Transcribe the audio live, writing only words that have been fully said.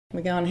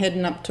We're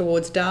heading up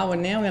towards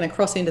Darwin now. We're going to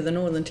cross into the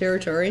Northern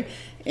Territory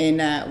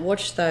and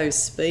watch those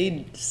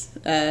speed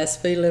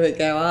limit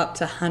go up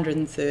to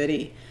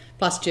 130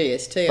 plus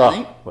GST, I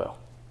think. Well,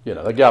 you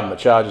know, the government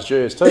charges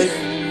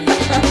GST.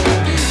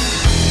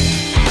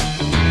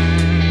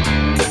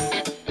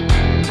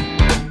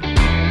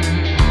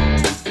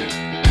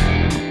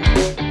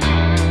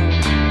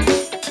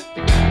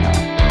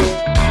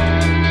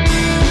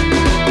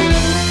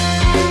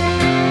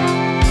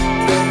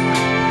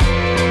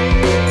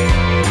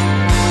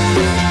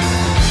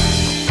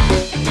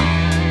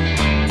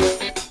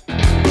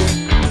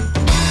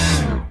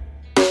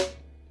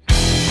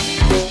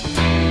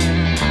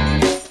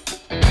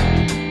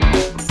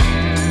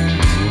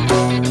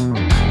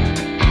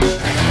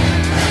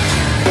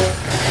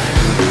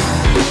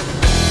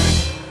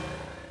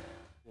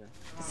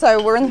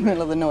 So we're in the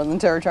middle of the Northern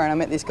Territory and I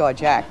met this guy,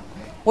 Jack.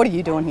 What are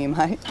you doing here,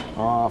 mate?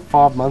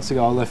 5 months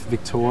ago I left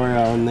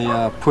Victoria on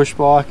the push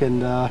bike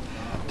and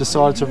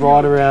decided to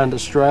ride around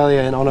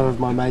Australia in honour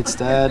of my mate's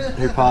dad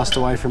who passed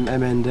away from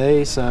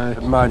MND. So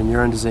motor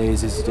neuron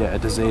disease is a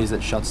disease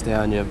that shuts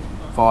down your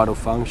vital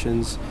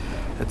functions,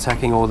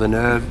 attacking all the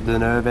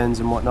nerve ends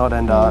and whatnot,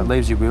 and it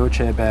leaves you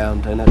wheelchair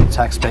bound, and it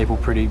attacks people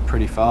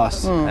pretty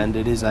fast. And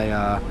it is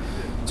a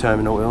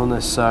terminal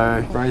illness,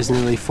 so raised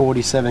nearly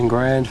 47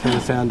 grand for the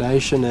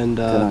foundation, and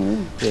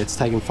yeah, it's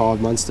taken 5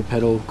 months to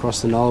pedal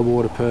across the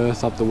Nullarbor to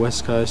Perth, up the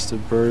west coast to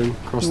Broome,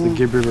 across the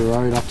Gibb River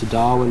Road up to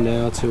Darwin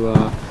now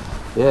to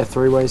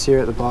 3 ways here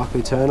at the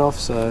Barclay turnoff.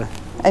 So.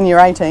 And you're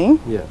 18?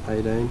 Yeah,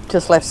 18.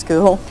 Just left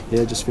school?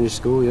 Yeah, just finished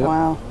school, yeah.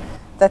 Wow,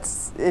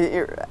 that's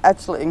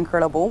absolutely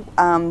incredible.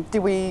 Did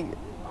we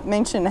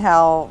mention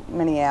how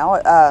many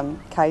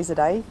Ks a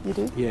day you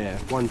do? Yeah,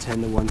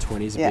 110 to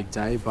 120 is a big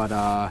day,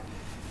 but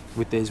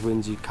with these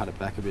winds you cut it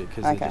back a bit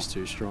because they're just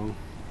too strong.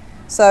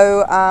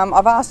 So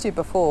I've asked you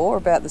before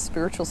about the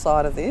spiritual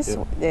side of this.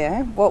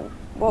 Yeah.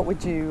 What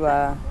would you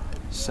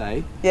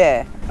say?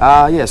 Yeah.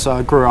 Yeah, so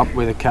I grew up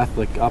with a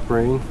Catholic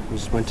upbringing.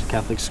 Just went to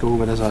Catholic school,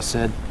 but as I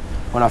said,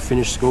 when I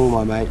finished school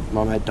my mate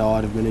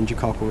died of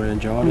meningococcal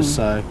meningitis,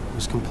 so I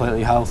was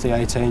completely healthy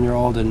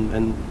 18-year-old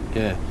and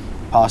yeah,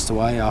 passed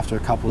away after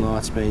a couple of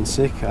nights being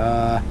sick.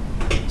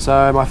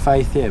 So my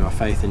faith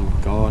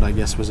in God, I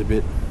guess, was a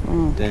bit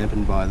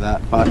dampened by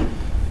that. But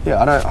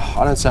yeah,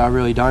 I don't say I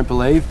really don't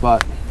believe,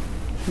 but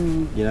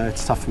you know,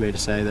 it's tough for me to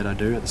say that I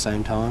do at the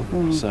same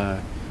time. So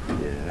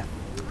yeah,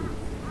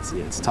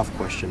 it's a tough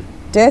question.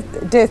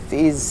 Death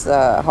is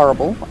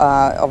horrible,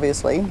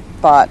 obviously,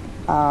 but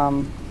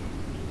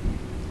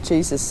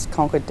Jesus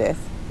conquered death.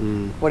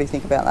 What do you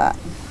think about that?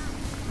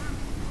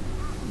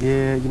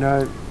 Yeah, you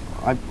know,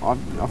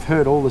 I've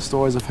heard all the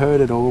stories, I've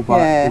heard it all,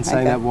 but in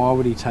saying that, why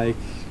would he take,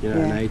 you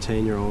know, an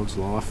 18-year-old's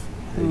life?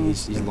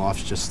 His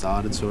life's just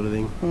started, sort of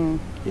thing.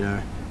 You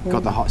know,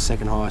 got the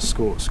second highest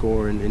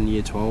score in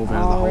year 12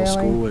 out of the whole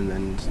school,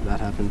 and that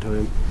happened to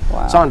him.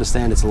 Wow. So I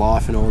understand it's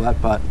life and all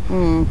that, but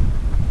yeah,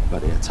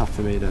 it's tough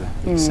for me to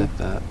accept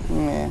that.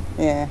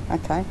 Yeah,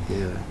 okay.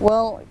 Yeah.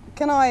 Well,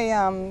 can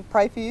I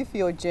pray for you for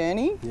your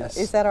journey? Yes.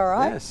 Is that all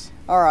right? Yes.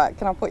 All right,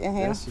 can I put your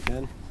hand? Yes, you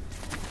can.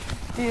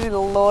 Dear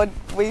little Lord,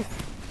 we've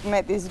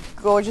met this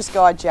gorgeous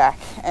guy, Jack,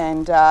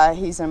 and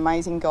he's an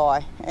amazing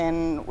guy.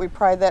 And we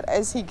pray that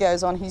as he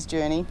goes on his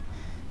journey,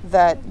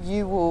 that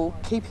you will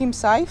keep him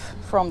safe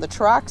from the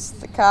trucks,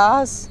 the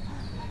cars,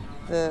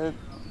 the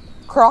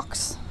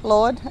crocs,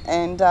 Lord.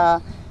 And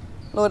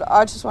Lord,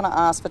 I just want to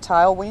ask for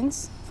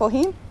tailwinds for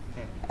him,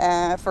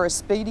 for a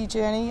speedy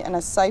journey and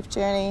a safe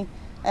journey.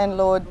 And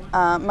Lord,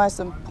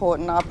 most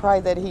important, I pray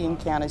that he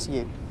encounters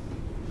you.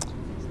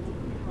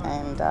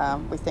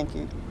 And we thank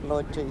you,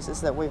 Lord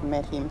Jesus, that we've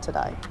met him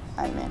today.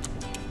 Amen.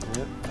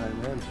 Yep,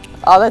 amen.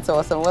 Oh, that's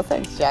awesome. Well,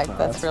 thanks, Jack. No,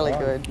 that's really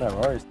fine. good. No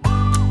worries.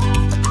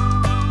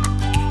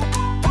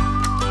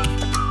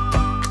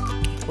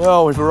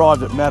 Well, we've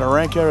arrived at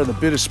Mataranka in the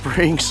Bitter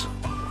Springs.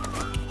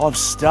 I'm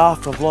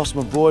stuffed, I've lost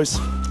my voice.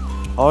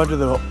 I went to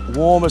the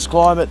warmest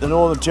climate, the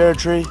Northern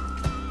Territory,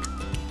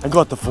 and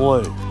got the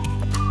flu.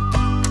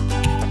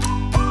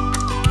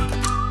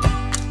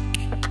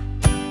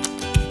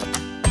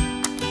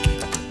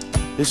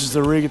 This is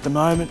the rig at the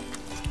moment.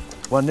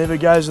 One never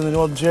goes in the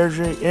Northern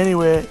Territory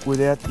anywhere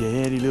without your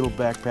handy little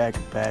backpack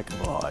and pack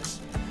of ice.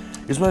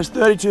 It's when it's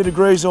 32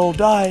 degrees all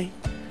day,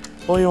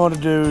 all you want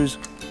to do is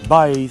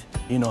bathe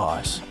in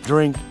ice,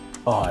 drink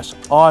ice,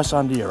 ice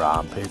under your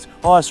armpits,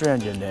 ice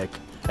around your neck,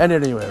 and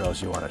anywhere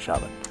else you want to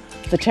shove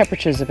it. The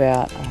temperature's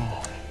about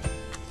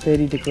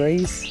 30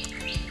 degrees.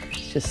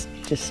 It's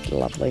just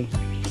lovely.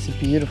 It's a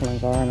beautiful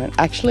environment.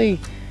 Actually,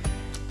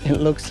 it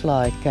looks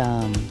like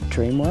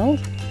Dream World.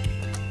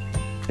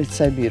 It's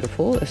so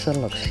beautiful, it sort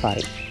of looks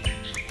fake.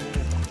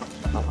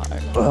 Hello.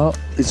 Well,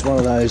 it's one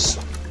of those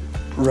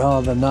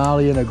rather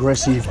gnarly and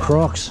aggressive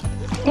crocs.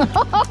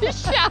 Oh,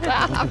 shut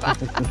up!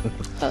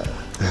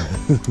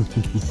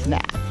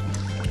 Snap.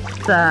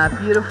 It's a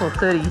beautiful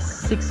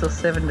 36 or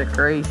 7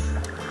 degrees.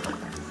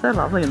 So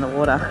lovely in the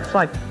water. It's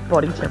like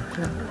body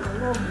temperature.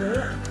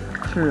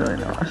 It's really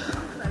nice.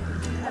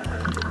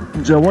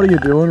 Joe, what are you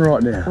doing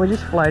right now? We're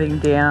just floating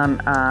down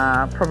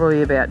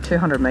probably about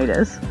 200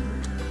 metres.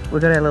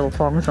 We've got our little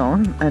thongs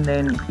on, and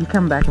then you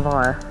come back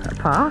via a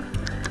path,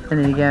 and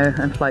then you go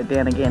and float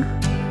down again.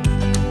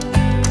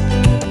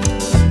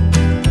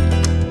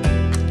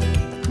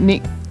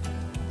 Nick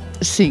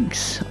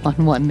sinks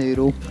on one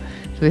noodle,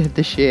 so we have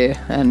to share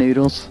our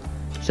noodles,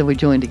 so we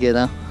join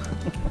together.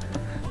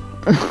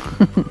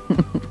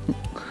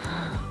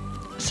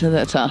 So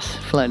that's us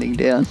floating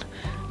down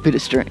bitter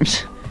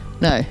streams.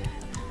 No,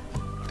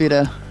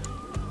 bitter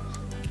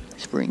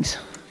springs.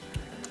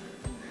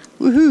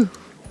 Woohoo!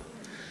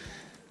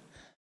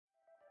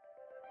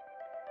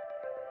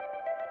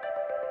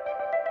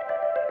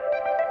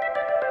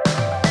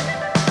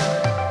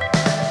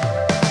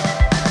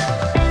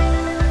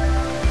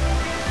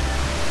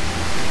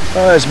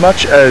 As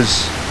much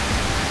as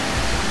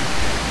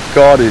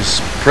God is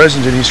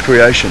present in His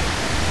creation,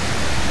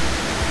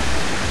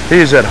 He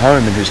is at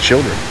home in His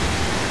children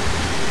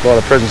by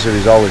the presence of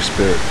His Holy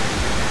Spirit.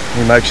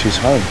 He makes His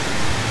home.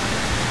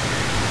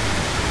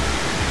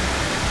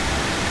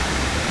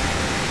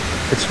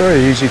 It's very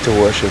easy to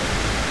worship,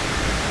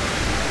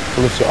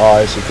 to lift your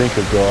eyes, to think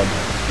of God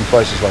in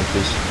places like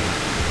this.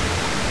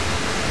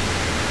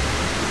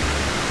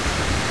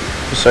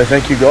 To say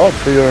thank you, God,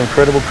 for your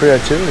incredible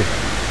creativity.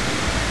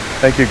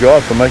 Thank you,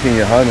 God, for making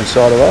your home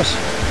inside of us.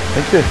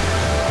 Thank you.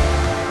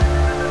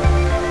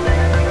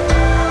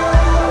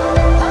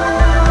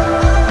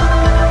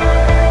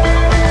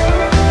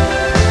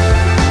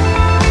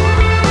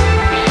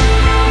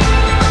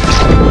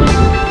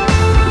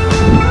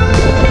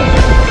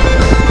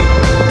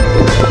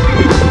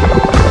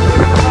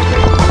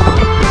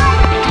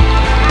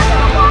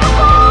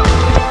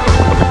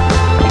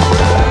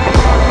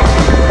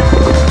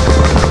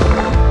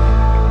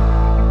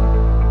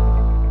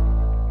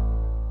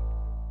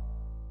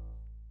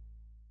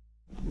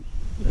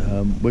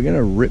 We're going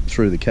to rip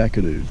through the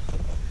Kakadu.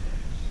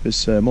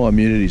 My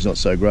immunity's not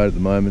so great at the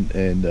moment,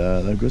 and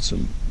they've got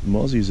some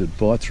mozzies that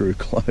bite through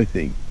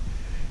clothing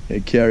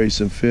and carry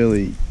some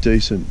fairly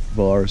decent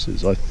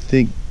viruses. I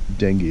think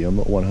dengue, I'm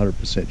not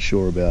 100%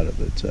 sure about it,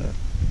 but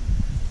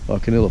I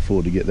can ill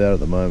afford to get that at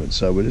the moment.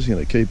 So we're just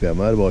going to keep our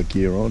motorbike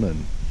gear on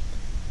and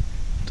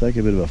take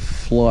a bit of a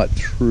flight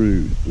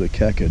through the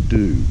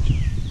Kakadu.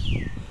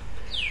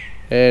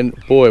 And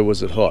boy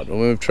was it hot. I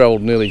mean, we've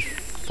travelled nearly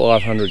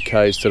 500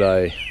 k's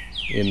today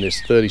in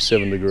this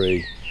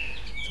 35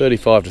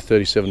 to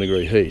 37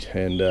 degree heat,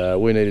 and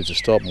we needed to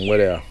stop and wet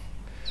our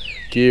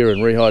gear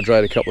and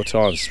rehydrate a couple of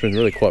times. It's been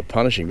really quite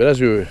punishing, but as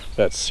we were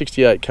about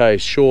 68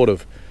 k's short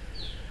of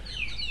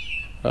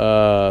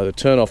the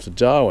turn off to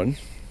Darwin,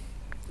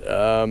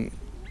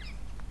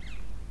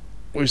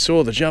 we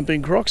saw the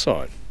jumping croc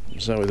sign.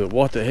 So we thought,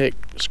 what the heck,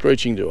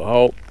 screeching to a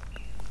halt,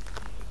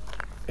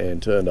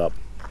 and turned up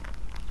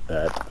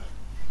at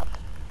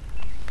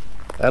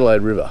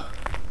Adelaide River.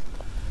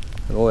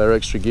 And all our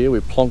extra gear we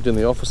plonked in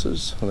the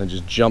offices and then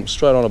just jumped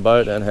straight on a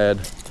boat and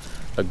had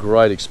a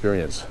great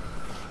experience.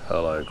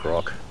 Hello,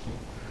 croc.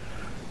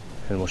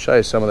 And we'll show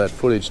you some of that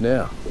footage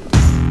now.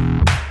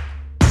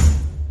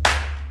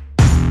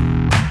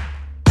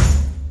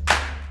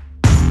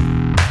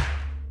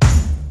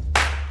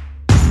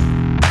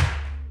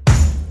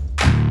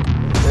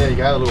 There you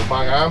go, the little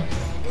bung arm.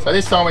 So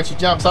this time when she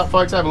jumps up,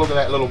 folks, have a look at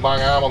that little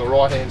bung arm on the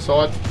right hand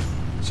side.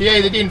 She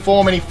either didn't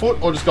form any foot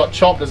or just got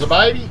chopped as a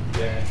baby.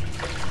 Yeah.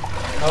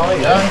 Oh, there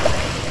you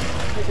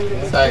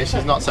go. So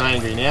she's not so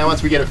angry now.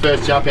 Once we get her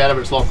first jump out of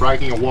it, it's like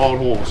breaking a wild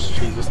horse.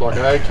 She's just like,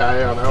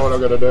 okay, I know what I've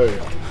got to do.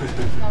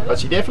 But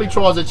she definitely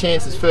tries her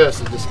chances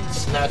first and just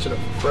snatching it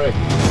for free.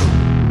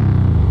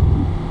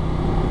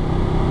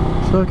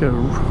 So I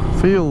can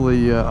feel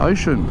the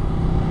ocean.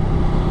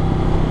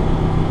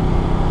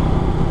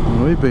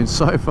 And we've been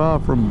so far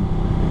from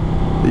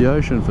the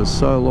ocean for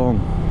so long.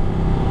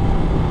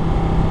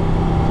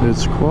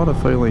 It's quite a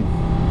feeling.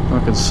 I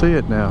can see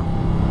it now.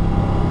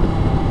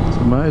 It's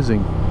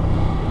amazing.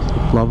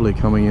 It's lovely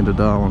coming into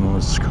Darwin when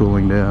it's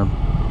cooling down.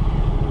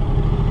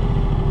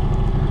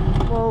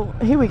 Well,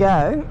 here we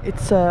go.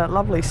 It's a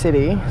lovely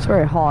city. It's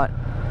very hot,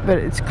 but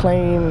it's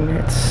clean,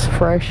 it's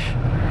fresh.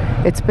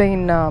 It's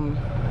been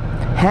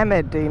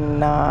hammered in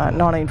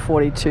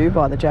 1942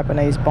 by the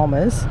Japanese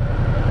bombers,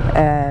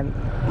 and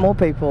more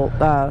people,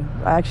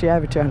 actually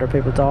over 200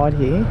 people died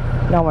here.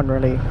 No one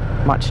really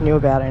much knew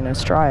about it in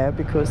Australia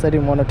because they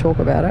didn't want to talk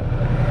about it.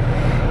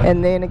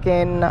 And then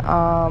again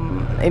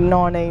in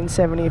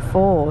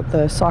 1974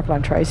 the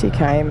Cyclone Tracy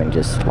came and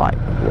just like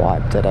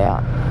wiped it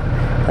out.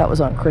 That was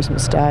on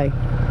Christmas Day.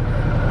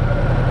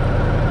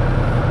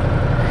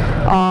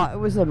 It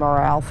was a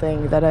morale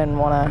thing. They didn't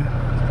want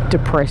to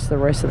depress the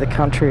rest of the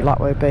country like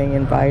we're being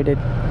invaded,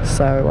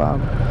 so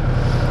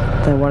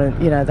they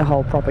wanted, you know, the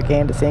whole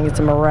propaganda thing. It's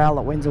a morale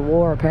that wins a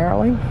war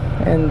apparently,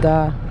 and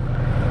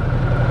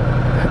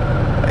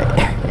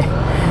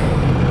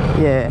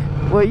yeah.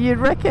 Well, you'd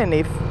reckon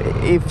if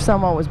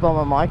someone was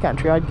bombing my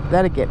country,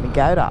 that'd get me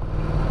goat up.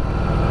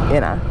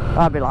 You know,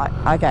 I'd be like,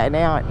 okay,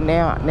 now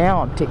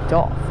I'm ticked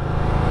off.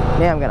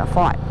 Now I'm going to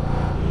fight.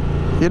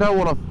 You know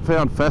what I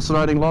found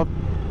fascinating, love?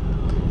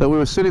 that we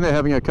were sitting there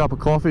having a cup of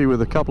coffee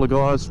with a couple of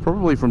guys,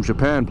 probably from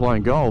Japan,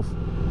 playing golf,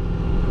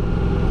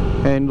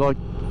 and like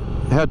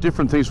how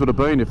different things would have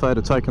been if they'd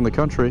have taken the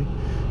country.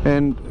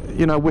 And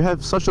you know, we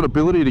have such an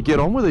ability to get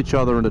on with each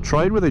other and to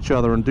trade with each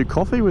other and do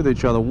coffee with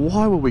each other.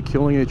 Why were we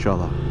killing each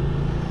other?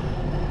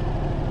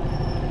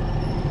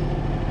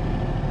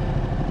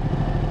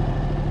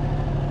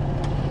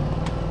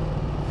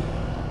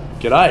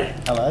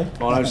 G'day. Hello.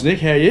 My name's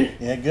Nick, how are you?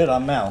 Yeah, good,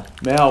 I'm Mal.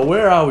 Mal,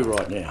 where are we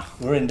right now?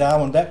 We're in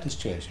Darwin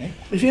Baptist Church, Nick.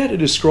 If you had to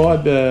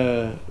describe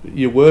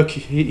your work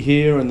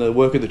here and the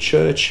work of the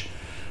church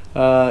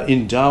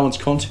in Darwin's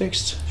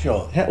context,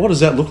 Sure. what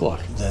does that look like?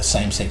 The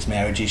same-sex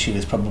marriage issue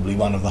is probably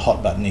one of the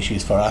hot-button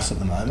issues for us at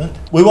the moment.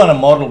 We want to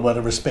model what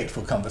a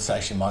respectful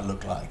conversation might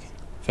look like.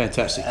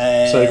 Fantastic.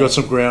 So you've got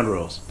some ground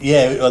rules.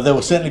 Yeah, well, there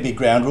will certainly be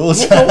ground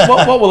rules.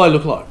 What will they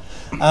look like?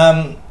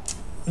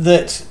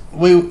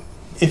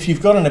 If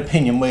you've got an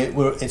opinion,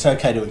 it's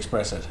okay to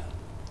express it.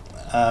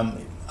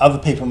 Other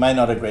people may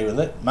not agree with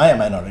it, may or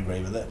may not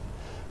agree with it,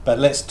 but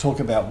let's talk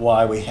about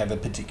why we have a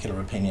particular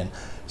opinion.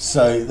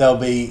 So there'll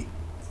be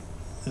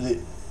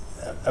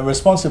a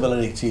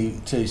responsibility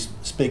to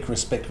speak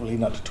respectfully,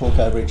 not to talk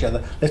over each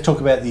other. Let's talk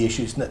about the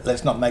issues.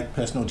 Let's not make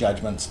personal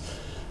judgments.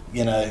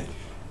 You know.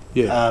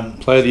 Yeah.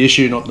 Play the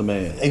issue, not the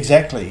man.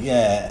 Exactly.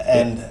 Yeah.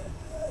 And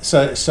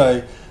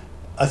so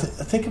I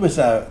think it was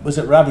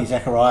it Ravi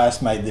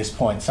Zacharias made this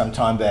point some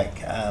time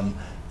back,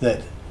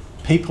 that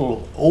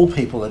all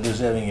people are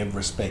deserving of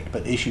respect,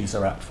 but issues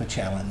are up for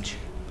challenge.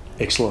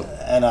 Excellent.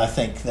 And I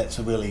think that's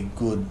a really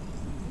good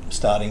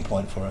starting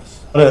point for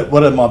us.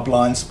 What are my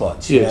blind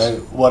spots? Yes. You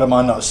know, what am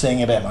I not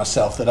seeing about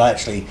myself that I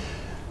actually,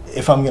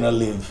 if I'm going to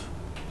live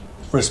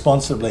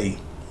responsibly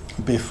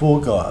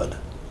before God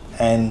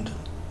and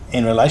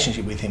in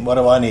relationship with Him, what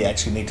do I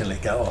actually need to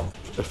let go of?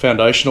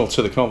 Foundational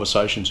to the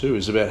conversation too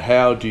is about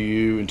how do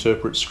you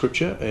interpret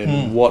Scripture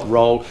and what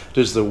role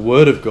does the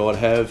Word of God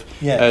have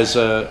as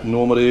a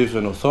normative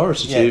and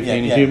authoritative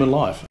in human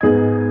life.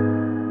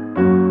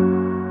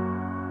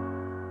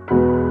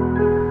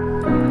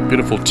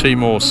 Beautiful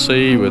Timor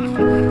Sea with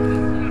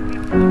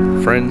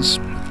friends,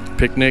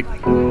 picnic,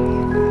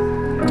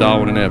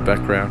 Darwin in our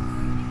background.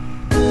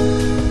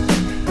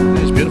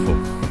 It's beautiful.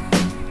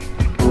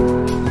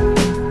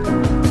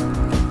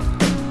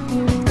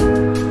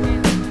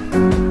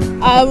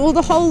 Well,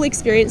 the whole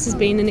experience has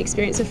been an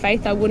experience of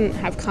faith. I wouldn't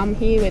have come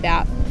here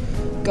without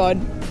God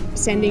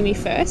sending me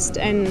first,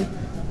 and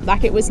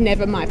it was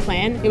never my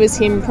plan. It was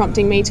Him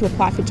prompting me to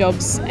apply for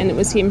jobs, and it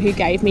was Him who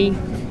gave me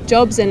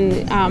jobs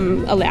and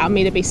allowed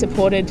me to be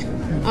supported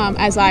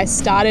as I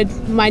started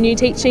my new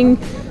teaching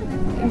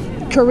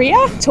career.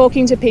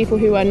 Talking to people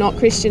who are not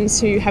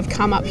Christians who have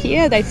come up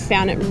here, they've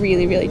found it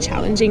really, really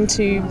challenging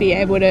to be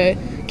able to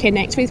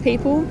connect with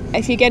people.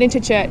 If you get into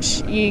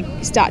church, you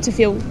start to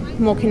feel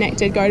more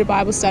connected, go to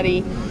Bible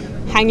study,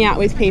 hang out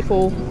with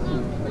people.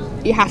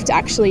 You have to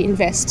actually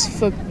invest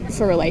for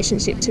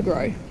relationship to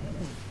grow.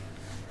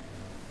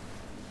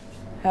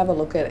 Have a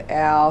look at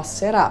our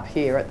setup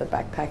here at the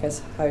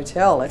Backpackers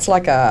Hotel. It's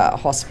like a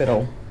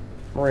hospital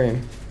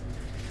room,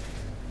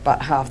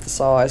 but half the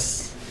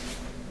size.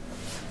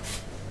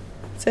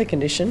 It's air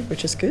conditioned,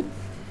 which is good.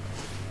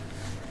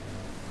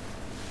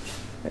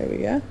 There we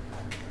go.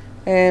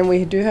 And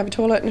we do have a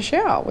toilet and a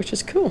shower, which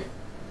is cool.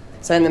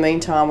 So in the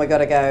meantime, we've got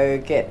to go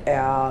get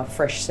our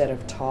fresh set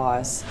of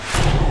tyres.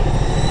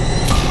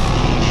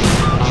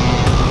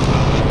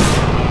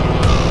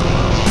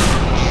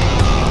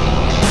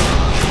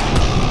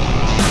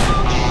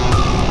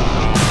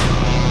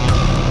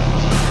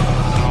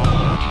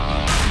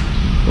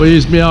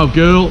 Where's my old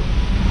girl?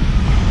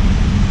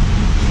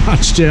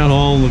 Punched out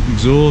hole in the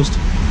exhaust.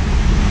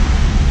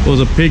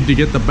 Was a pig to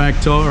get the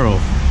back tyre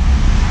off.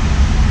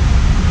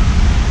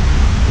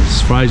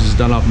 This Fraser's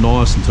done up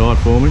nice and tight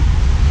for me.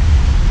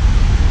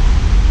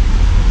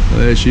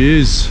 There she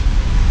is,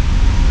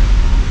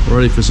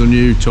 ready for some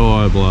new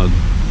tyre blood.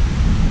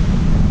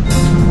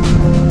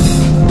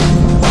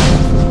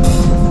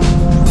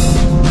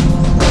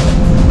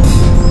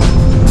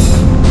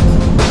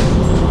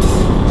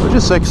 We're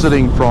just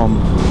exiting from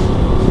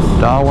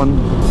Darwin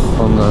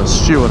on the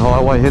Stewart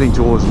Highway, heading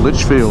towards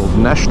Litchfield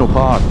National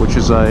Park, which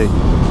is a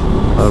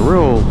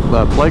real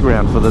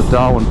playground for the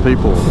Darwin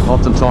people.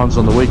 Oftentimes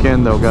on the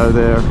weekend they'll go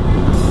there,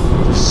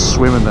 just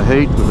swim in the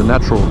heat with the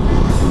natural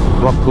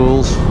rock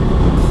pools.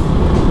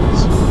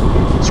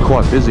 It's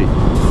quite busy.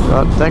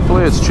 But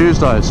thankfully it's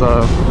Tuesday,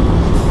 so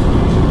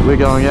we're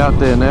going out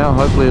there now.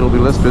 Hopefully it'll be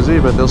less busy,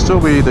 but there'll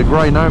still be the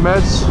grey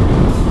nomads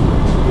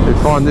who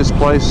find this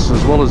place,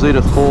 as well as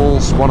Edith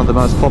Falls, one of the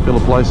most popular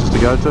places to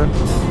go to.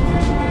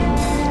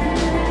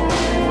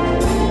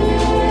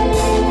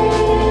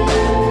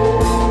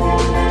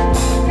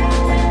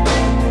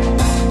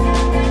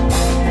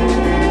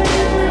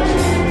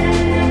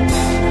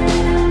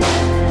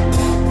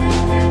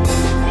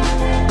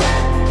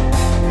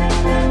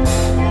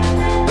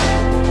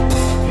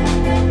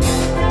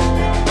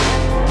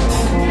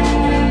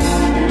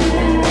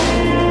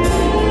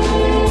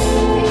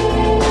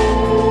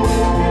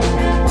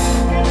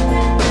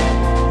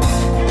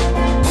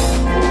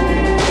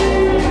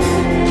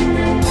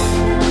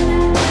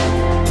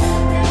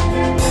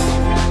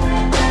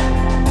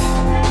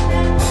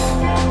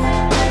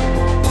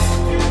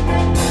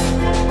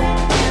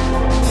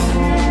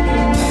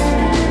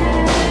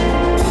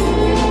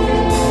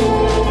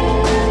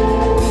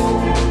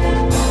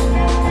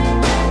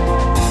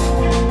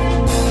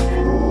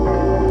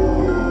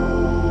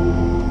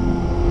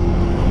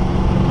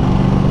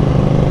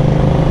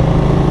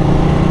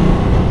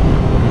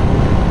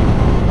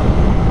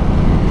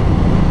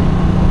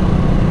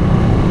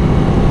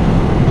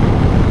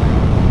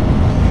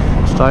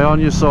 Stay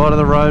on your side of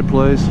the road,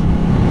 please.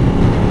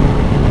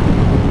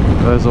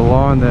 There's a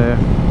line there.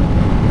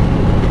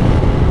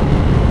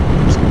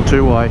 It's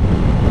two-way.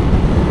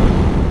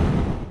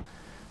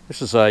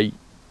 This is a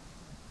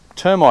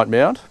termite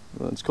mound.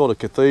 It's called a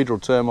cathedral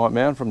termite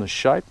mound from the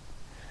shape.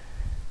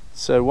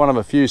 So one of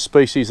a few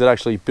species that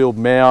actually build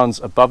mounds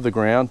above the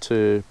ground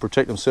to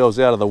protect themselves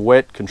out of the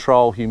wet,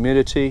 control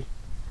humidity,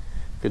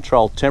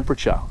 control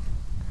temperature.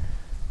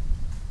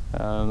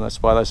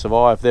 That's why they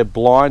survive. They're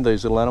blind,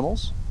 these little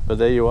animals, but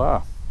there you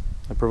are.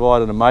 They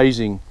provide an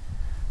amazing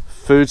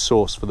food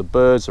source for the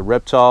birds, the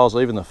reptiles,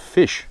 even the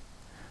fish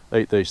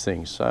eat these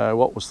things. So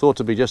what was thought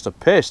to be just a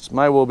pest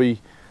may well be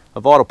a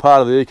vital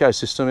part of the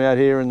ecosystem out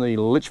here in the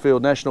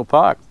Litchfield National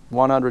Park,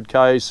 100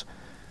 k's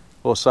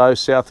or so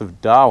south of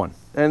Darwin.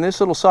 And this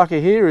little sucker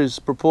here is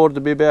purported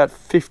to be about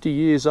 50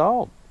 years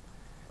old.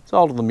 It's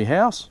older than my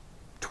house,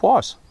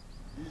 twice.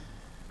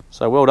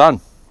 So well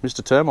done,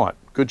 Mr. Termite.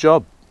 Good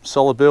job,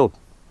 solid build.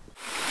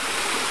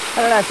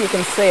 I don't know if you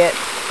can see it,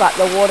 but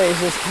the water is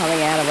just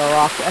coming out of a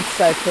rock. That's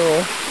so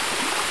cool.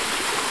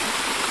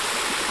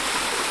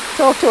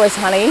 Talk to us,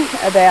 honey,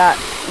 about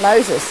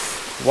Moses.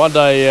 One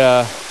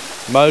day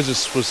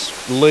Moses was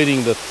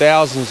leading the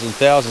thousands and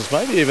thousands,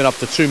 maybe even up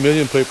to 2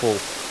 million people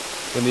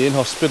in the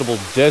inhospitable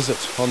desert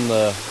on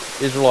the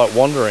Israelite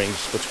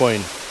wanderings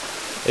between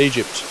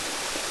Egypt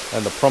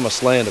and the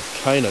promised land of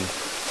Canaan.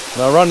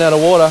 And they run out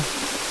of water,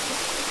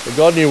 but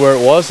God knew where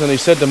it was, and he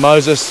said to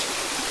Moses,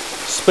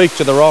 speak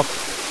to the rock.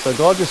 So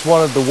God just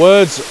wanted the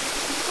words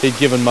he'd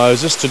given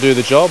Moses to do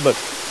the job, but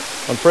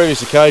on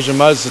previous occasion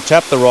Moses had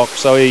tapped the rock,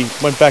 so he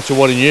went back to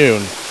what he knew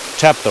and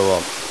tapped the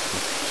rock.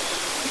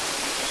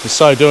 In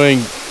so doing,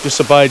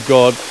 disobeyed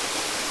God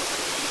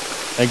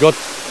and got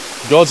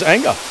God's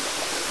anger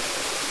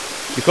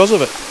because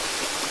of it.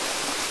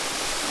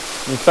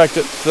 In fact,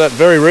 for that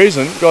very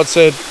reason, God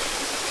said,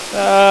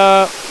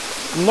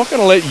 I'm not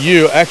going to let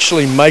you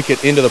actually make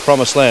it into the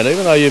promised land,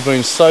 even though you've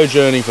been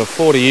sojourning for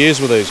 40 years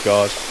with these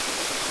guys.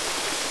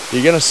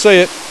 You're going to see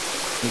it,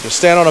 you can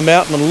stand on a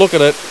mountain and look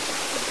at it,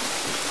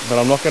 but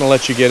I'm not going to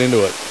let you get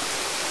into it.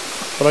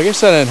 But I guess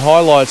that then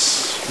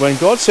highlights when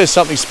God says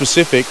something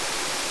specific,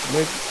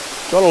 we've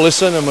got to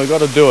listen and we've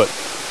got to do it.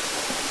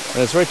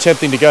 And it's very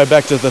tempting to go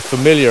back to the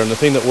familiar and the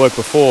thing that worked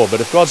before, but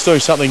if God's doing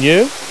something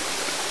new,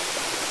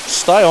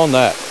 stay on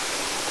that.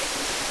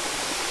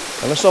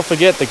 And let's not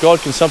forget that God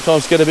can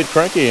sometimes get a bit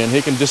cranky and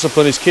he can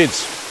discipline his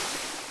kids.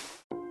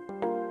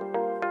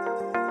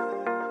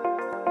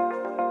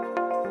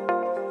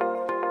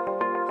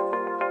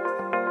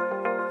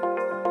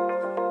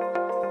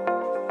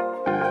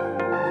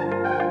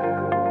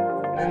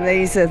 And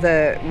these are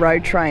the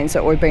road trains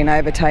that we've been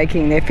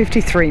overtaking. They're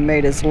 53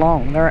 metres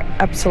long. They're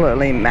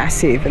absolutely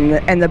massive,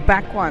 and the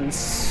back one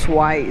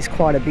sways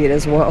quite a bit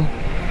as well.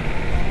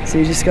 So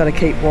you just got to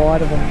keep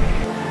wide of them.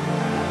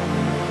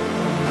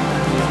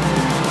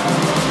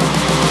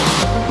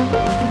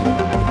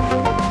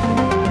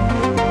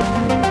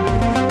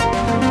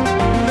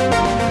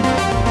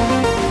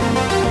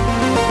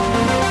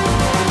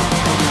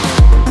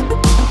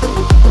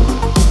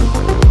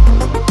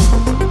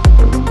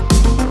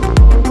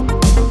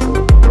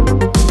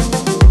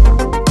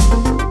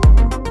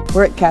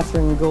 We're at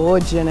Catherine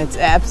Gorge and it's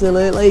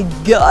absolutely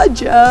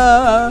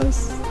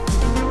gorgeous.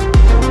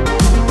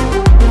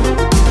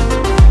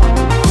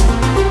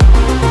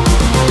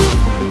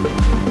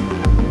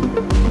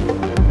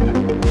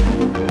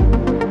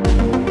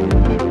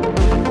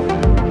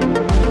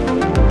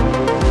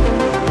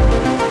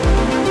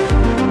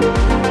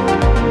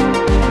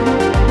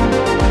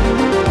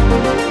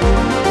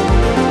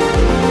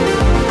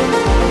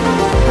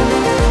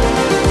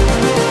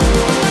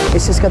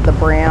 It's just got the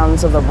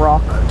browns of the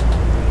rock,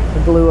 the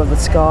blue of the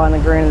sky and the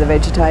green of the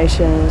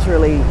vegetation. It's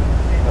really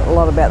a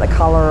lot about the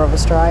colour of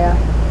Australia.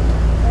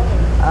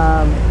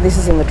 This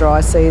is in the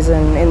dry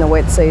season. In the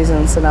wet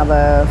season it's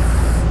another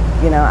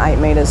 8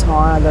 metres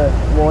higher, the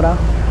water.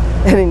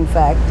 And in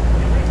fact,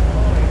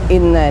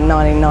 in the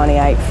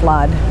 1998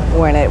 flood,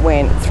 when it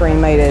went 3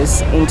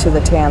 metres into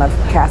the town of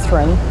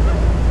Catherine,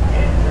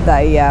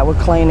 they were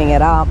cleaning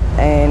it up,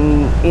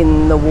 and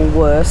in the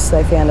Woolworths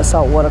they found a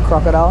saltwater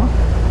crocodile.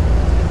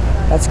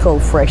 That's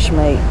called fresh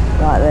meat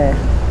right there.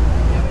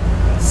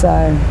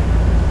 So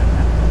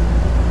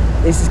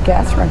this is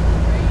Catherine,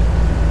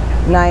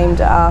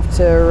 named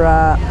after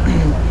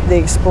the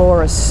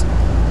explorer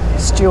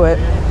Stuart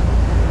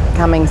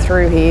coming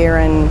through here,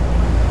 and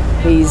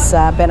his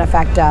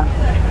benefactor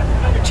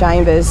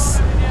Chambers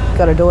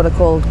got a daughter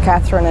called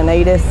Catherine and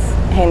Edith,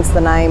 hence the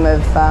name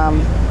of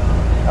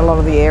a lot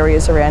of the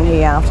areas around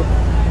here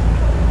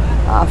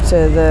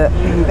after the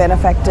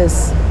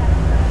benefactor's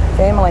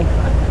family.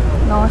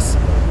 Nice.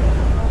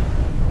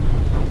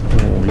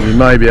 You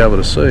may be able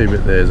to see,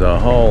 but there's a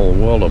whole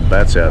world of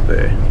bats out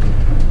there.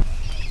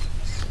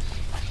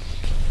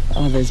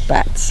 Oh, there's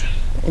bats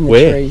in the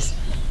Where? trees.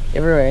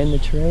 Everywhere in the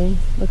tree.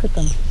 Look at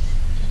them.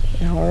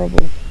 They're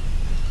horrible.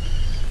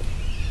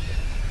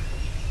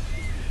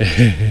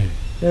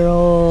 They're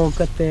all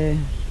got their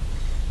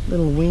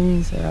little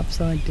wings, they're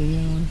upside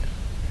down.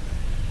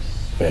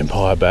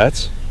 Vampire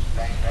bats.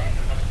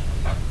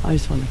 I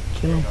just want to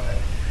kill them.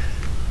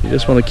 You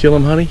just want to kill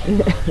them, honey?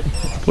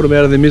 Put them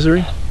out of their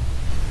misery?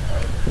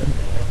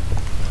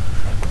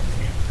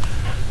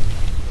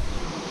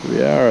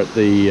 We are at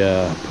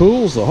the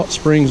pools, the hot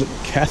springs at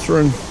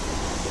Catherine,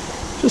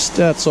 just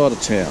outside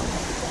of town.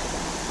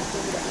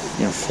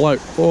 You're going to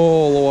float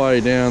all the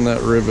way down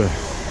that river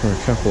for a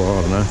couple of,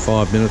 I don't know,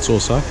 5 minutes or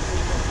so.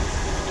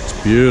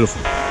 It's beautiful.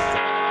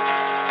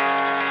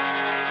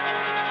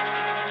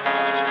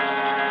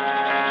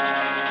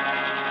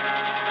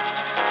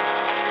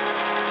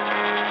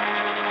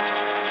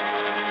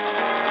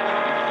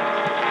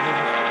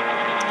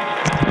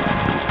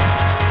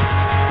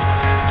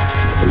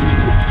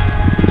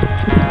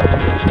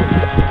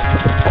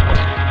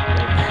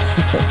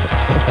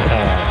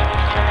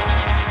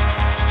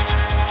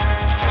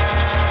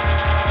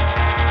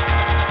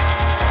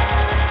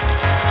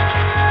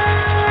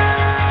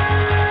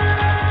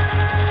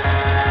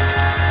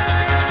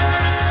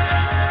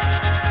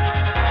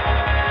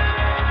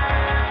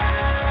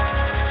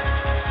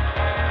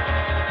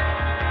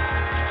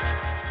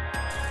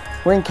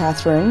 We're in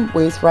Catherine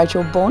with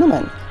Rachel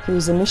Borneman,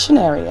 who's a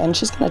missionary, and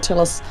she's going to tell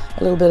us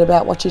a little bit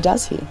about what she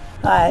does here.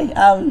 Hi,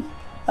 I'm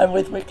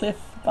with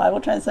Wycliffe Bible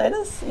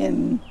Translators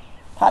in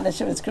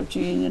partnership with Scripture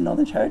Union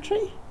Northern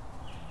Territory,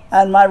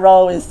 and my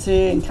role is to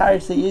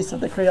encourage the use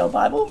of the Creole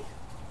Bible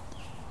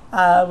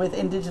with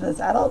indigenous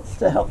adults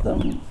to help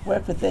them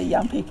work with their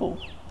young people.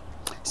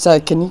 So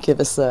can you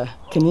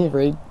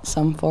read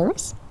some for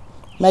us?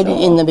 Maybe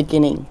Sure. in the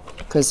beginning,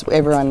 because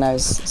everyone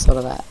knows sort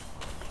of that.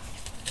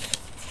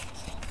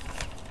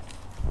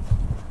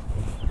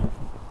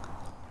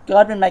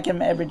 God been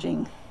making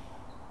averaging.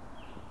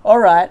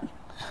 Alright,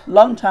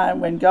 long time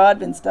when God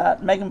been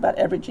start making but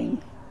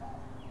averaging.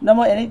 No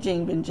more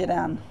anything been jit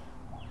down.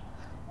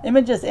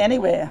 Images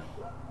anywhere.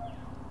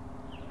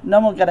 No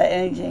more got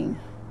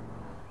anything.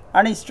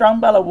 Only strong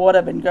bella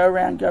water been go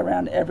round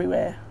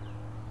everywhere.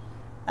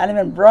 And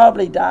even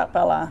broadly dark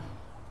bella.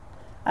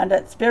 And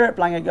that spirit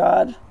blung of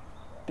God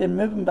been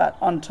moving but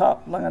on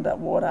top long of that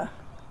water.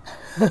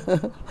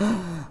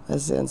 That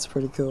sounds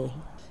pretty cool.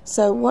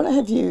 So what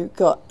have you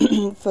got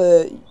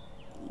for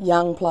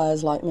young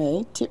players like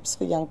me, tips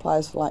for young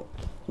players like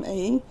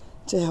me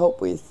to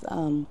help with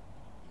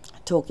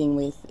talking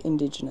with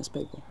Indigenous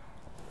people?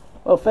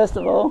 Well, first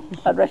of all,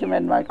 I'd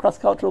recommend my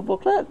cross-cultural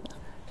booklet.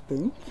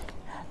 Boom.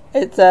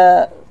 It's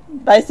a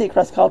basic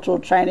cross-cultural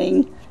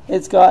training.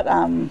 It's got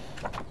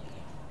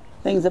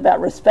things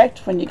about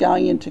respect when you're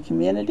going into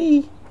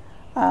community,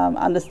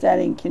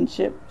 understanding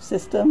kinship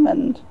system,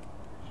 and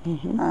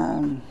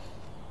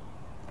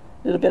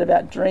a little bit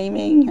about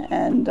dreaming,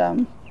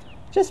 and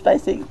just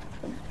basic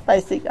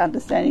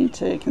understanding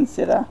to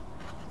consider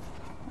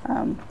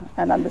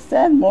and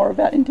understand more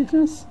about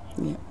Indigenous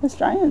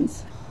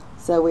Australians.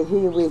 So we're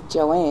here with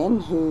Joanne,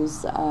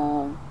 who's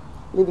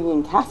living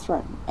in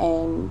Catherine.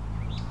 And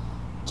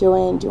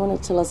Joanne, do you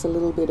want to tell us a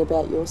little bit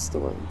about your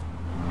story?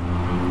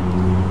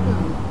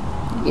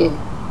 Yeah.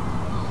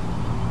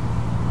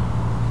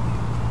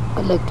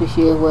 I'd like to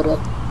share what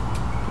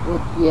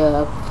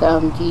I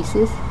found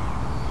Jesus.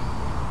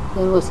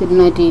 That was in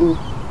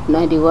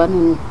 1991,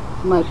 and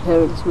my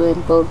parents were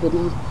involved in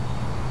a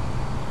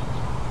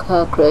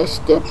car crash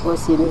that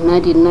was in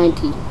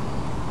 1990.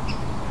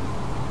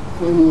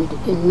 And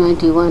in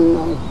 91,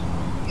 I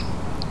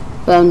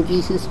found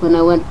Jesus when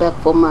I went back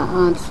for my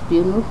aunt's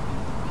funeral.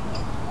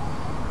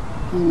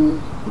 And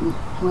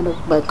one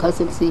of my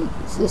cousin's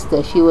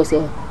sister, she was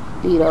a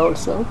leader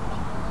also.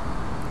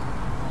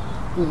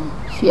 And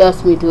she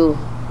asked me to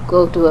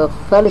go to a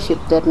fellowship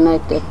that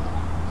night that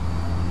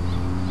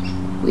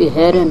we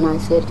had, and I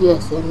said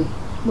yes. And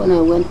when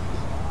I went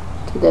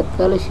to that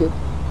fellowship,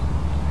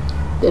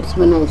 that's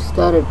when I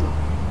started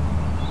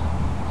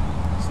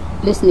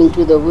listening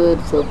to the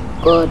words of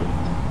God.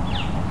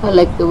 I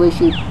like the way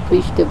she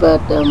preached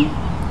about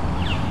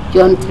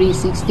John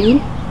 3:16,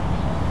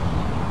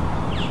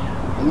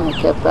 and I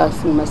kept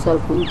asking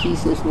myself who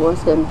Jesus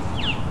was, and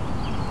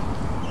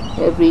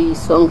every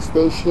songs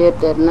they shared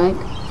that night,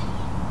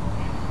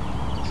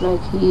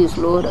 like He is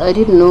Lord. I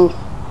didn't know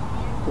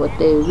what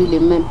they really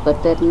meant,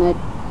 but that night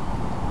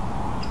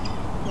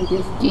I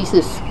guess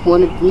Jesus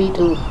wanted me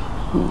to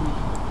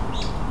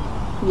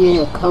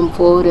come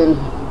forward and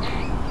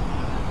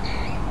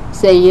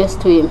say yes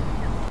to Him.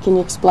 Can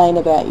you explain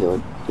about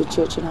your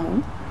church at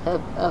home?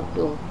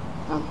 Outdoor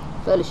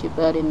fellowship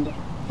out in the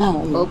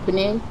open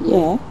air.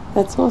 Yeah,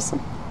 that's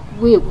awesome.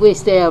 We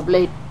stay up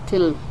late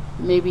till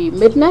maybe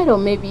midnight or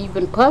maybe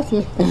even past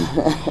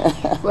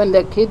midnight when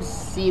the kids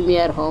see me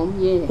at home.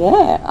 Yeah,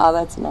 oh,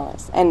 that's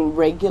nice. And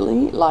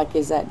regularly, like,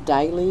 is that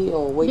daily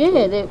or weekly?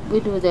 Yeah, we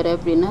do that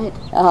every night.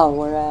 Oh,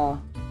 wow.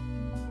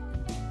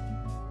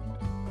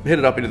 We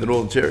headed up into the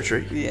Northern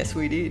Territory. Yes,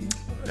 we did.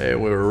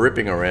 And we were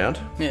ripping around.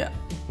 Yeah.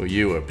 Well,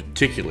 you were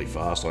particularly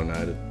fast, I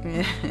noted.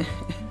 Yeah.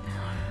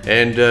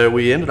 And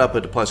we ended up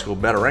at a place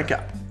called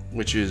Mataranka,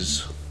 which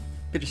is...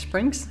 Bitter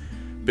Springs.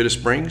 Bitter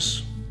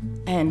Springs.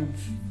 And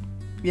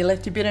you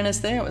left your bitterness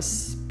there. It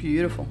was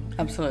beautiful,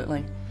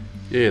 absolutely.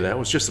 Yeah, that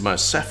was just the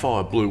most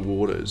sapphire blue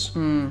waters.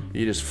 You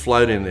just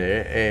float in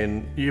there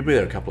and you'd be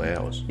there a couple of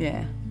hours.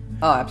 Yeah.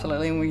 Oh,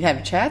 absolutely. And we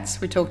have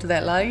chats. We talked to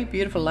that lady,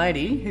 beautiful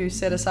lady, who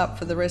set us up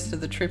for the rest of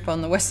the trip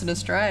on the Western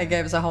Australia,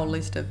 gave us a whole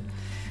list of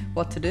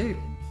what to do.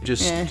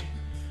 Just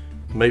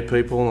meet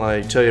people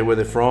and they tell you where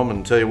they're from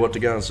and tell you what to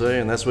go and see,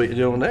 and that's what you're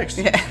doing next.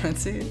 Yeah,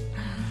 that's it.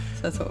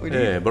 So that's what we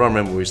did. Yeah, but I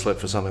remember we slept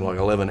for something like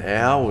 11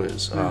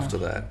 hours after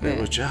that. Yeah. It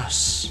was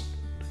just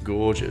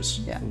gorgeous.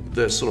 Yeah.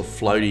 The sort of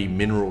floaty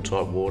mineral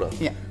type water.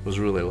 Yeah. Was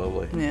really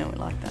lovely. Yeah, we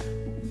like that.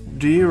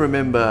 Do you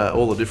remember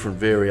all the different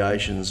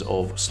variations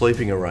of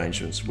sleeping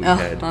arrangements we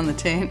had? On the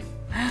tent.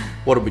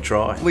 What did we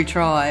try? We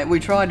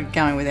tried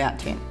going without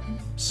tent.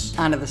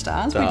 Under the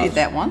stars. We did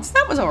that once.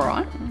 That was all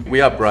right. We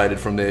upgraded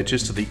from there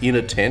just to the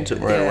inner tent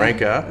at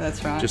Ranker.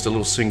 That's right. Just a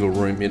little single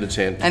room inner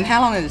tent. And how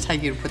long did it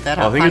take you to put that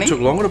up, I think honey? it took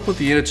longer to put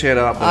the inner tent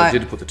up than it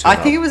did to put the tent up.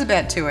 I think it was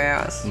about 2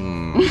 hours.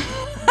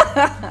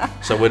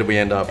 So where did we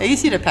end up?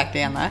 Easy to pack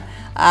down though.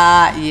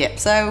 Yep.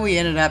 So we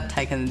ended up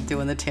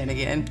doing the tent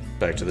again.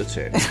 Back to the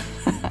tent.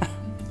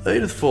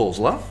 Edith Falls,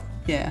 love.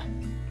 Yeah.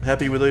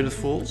 Happy with Edith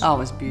Falls? Oh, it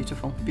was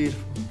beautiful,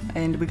 beautiful.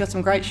 And we got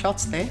some great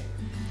shots there,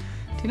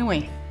 didn't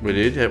we? We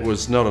did. It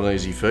was not an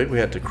easy feat. We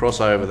had to cross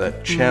over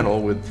that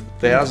channel with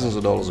thousands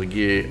of dollars of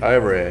gear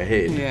over our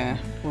head. Yeah,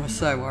 we were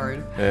so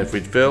worried. And if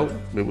we'd fell,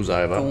 it was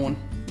over. Gone.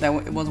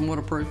 It wasn't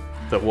waterproof.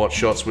 But what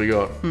shots we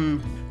got.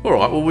 All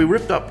right, well, we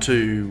ripped up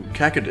to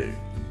Kakadu.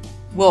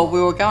 Well,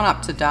 we were going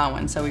up to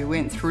Darwin, so we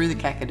went through the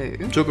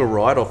Kakadu. Took a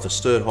right off the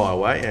Sturt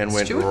Highway and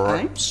went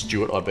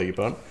Stewart, I beg your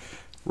pardon.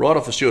 Right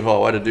off the Stewart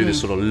Highway to do this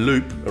sort of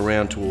loop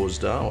around towards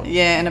Darwin.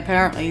 Yeah, and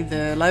apparently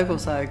the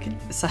locals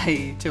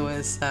say to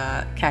us,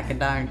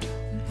 Kakadon't,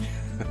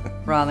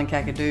 rather than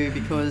Kakadu,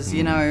 because,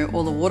 you know,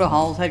 all the water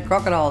holes had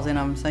crocodiles in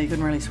them, so you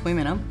couldn't really swim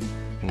in them.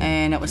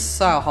 And it was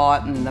so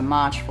hot and the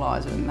marsh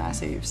flies were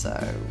massive,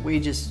 so we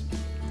just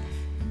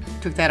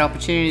took that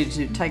opportunity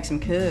to take some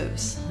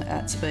curves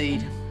at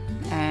speed.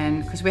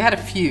 And because we had a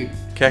few.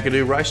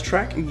 Kakadu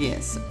racetrack?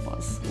 Yes, it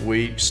was.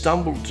 We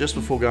stumbled just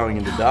before going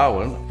into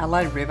Darwin.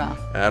 Adelaide River.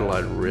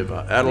 Adelaide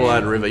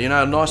River. You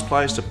know, a nice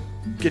place to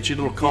get your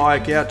little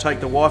kayak out, take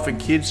the wife and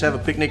kids, have a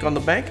picnic on the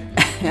bank?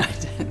 I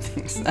don't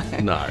think so.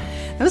 No.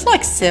 There was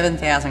like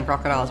 7,000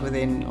 crocodiles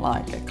within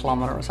like a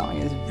kilometre or something.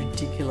 It was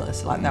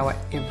ridiculous. Like they were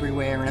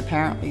everywhere, and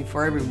apparently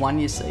for every one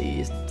you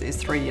see, there's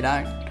 3 you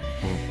don't.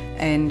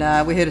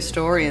 And we heard a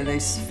story of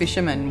this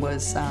fisherman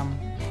was,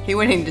 he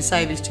went in to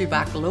save his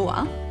 $2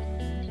 lure.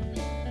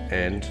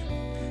 And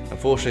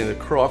unfortunately the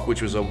croc,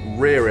 which was a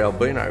rare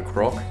albino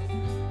croc,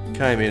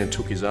 came in and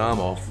took his arm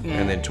off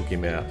and then took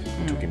him out,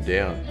 took him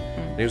down.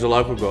 And he was a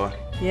local guy.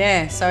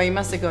 Yeah, so he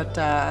must have got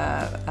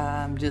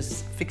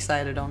just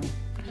fixated on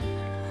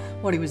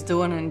what he was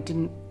doing and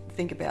didn't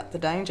think about the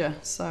danger.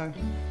 So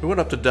we went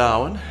up to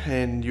Darwin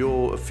and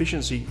your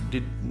efficiency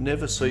did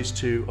never cease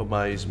to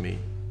amaze me.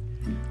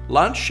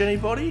 Lunch,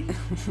 anybody?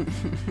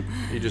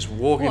 You just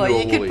walk into a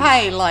Well, you could Woolies.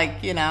 pay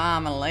like, you know,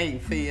 arm and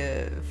leg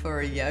for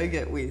a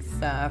yogurt with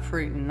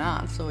fruit and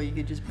nuts, or you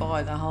could just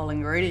buy the whole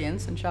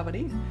ingredients and shove it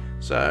in.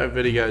 So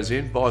Vetti goes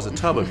in, buys a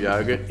tub of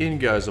yogurt, in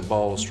goes a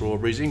bowl of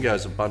strawberries, in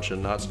goes a bunch of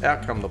nuts,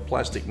 out come the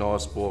plastic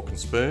knives, fork and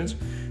spoons,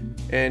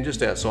 and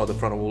just outside the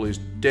front of Woolies,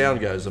 down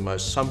goes the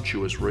most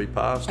sumptuous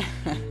repast,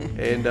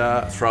 and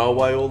throw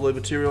away all the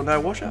material,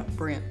 no wash up.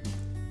 Brilliant.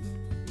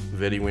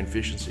 Vetti win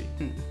efficiency.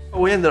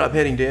 We ended up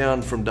heading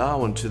down from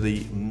Darwin to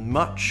the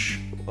much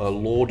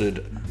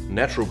lauded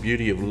natural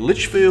beauty of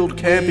Litchfield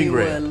camping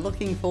ground. We were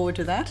looking forward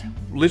to that.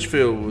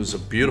 Litchfield was a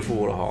beautiful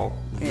waterhole,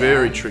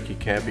 very tricky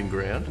camping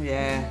ground.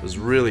 Yeah. It was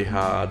really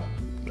hard.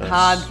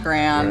 Hard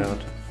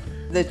ground.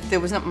 There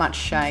was not much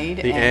shade.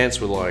 The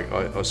ants were like,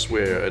 I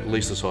swear, at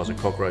least the size of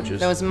cockroaches.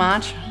 There was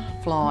marsh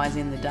flies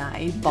in the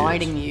day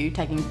biting you,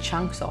 taking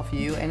chunks off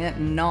you, and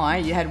at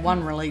night you had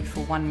one relief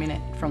for 1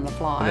 minute from the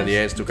flies. And then the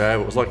ants took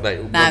over. It was like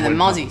they... No, the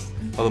mozzies.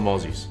 Oh, the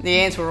mozzies. The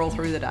ants were all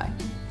through the day.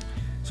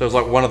 So it was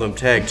like one of them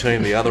tag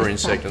teamed the other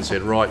insect and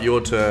said, right,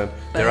 your turn.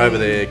 They're over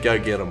there, go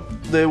get them.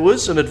 There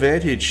was an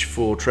advantage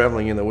for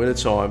travelling in the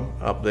wintertime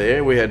up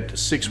there. We had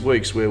 6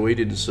 weeks where we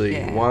didn't see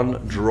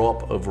one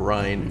drop of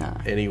rain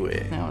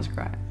anywhere. That was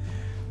great.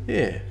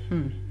 Yeah.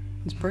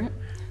 It's brilliant.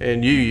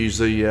 And you use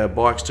the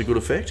bikes to good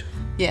effect?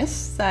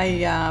 Yes,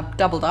 they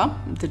doubled up,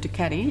 the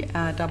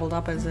Ducati doubled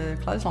up as a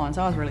clothesline,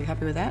 so I was really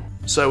happy with that.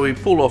 So we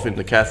pulled off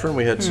into Catherine.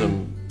 We had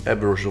some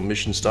Aboriginal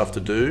mission stuff to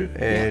do,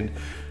 and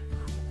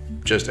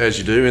just as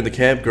you do in the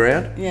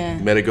campground,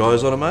 met a guy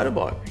who's on a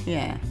motorbike.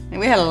 Yeah, and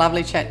we had a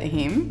lovely chat to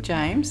him,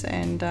 James,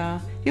 and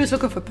he was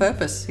looking for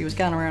purpose. He was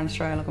going around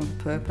Australia looking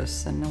for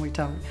purpose, and we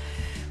talked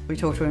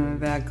to him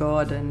about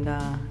God and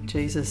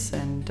Jesus,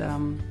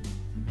 and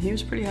he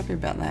was pretty happy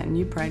about that, and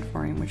you prayed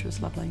for him, which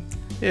was lovely.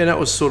 Yeah, that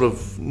was sort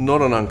of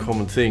not an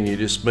uncommon thing. You're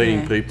just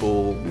meeting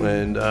people,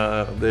 and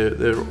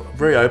they're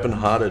very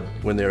open-hearted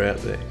when they're out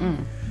there.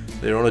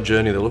 They're on a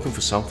journey. They're looking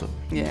for something.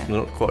 Yeah, they're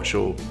not quite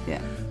sure.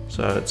 Yeah.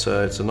 So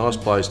it's a nice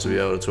place to be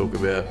able to talk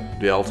about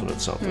the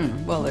ultimate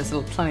something. Well, there's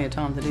plenty of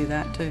time to do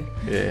that too.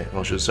 Yeah,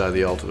 I should say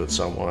the ultimate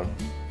someone.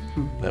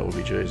 That would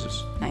be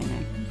Jesus.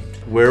 Amen.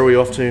 Where are we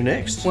off to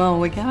next? Well,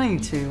 we're going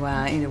to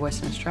into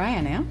Western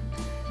Australia now.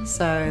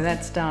 So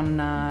that's done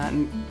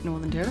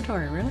Northern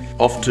Territory, really.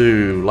 Off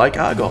to Lake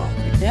Argyle.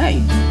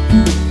 Yay.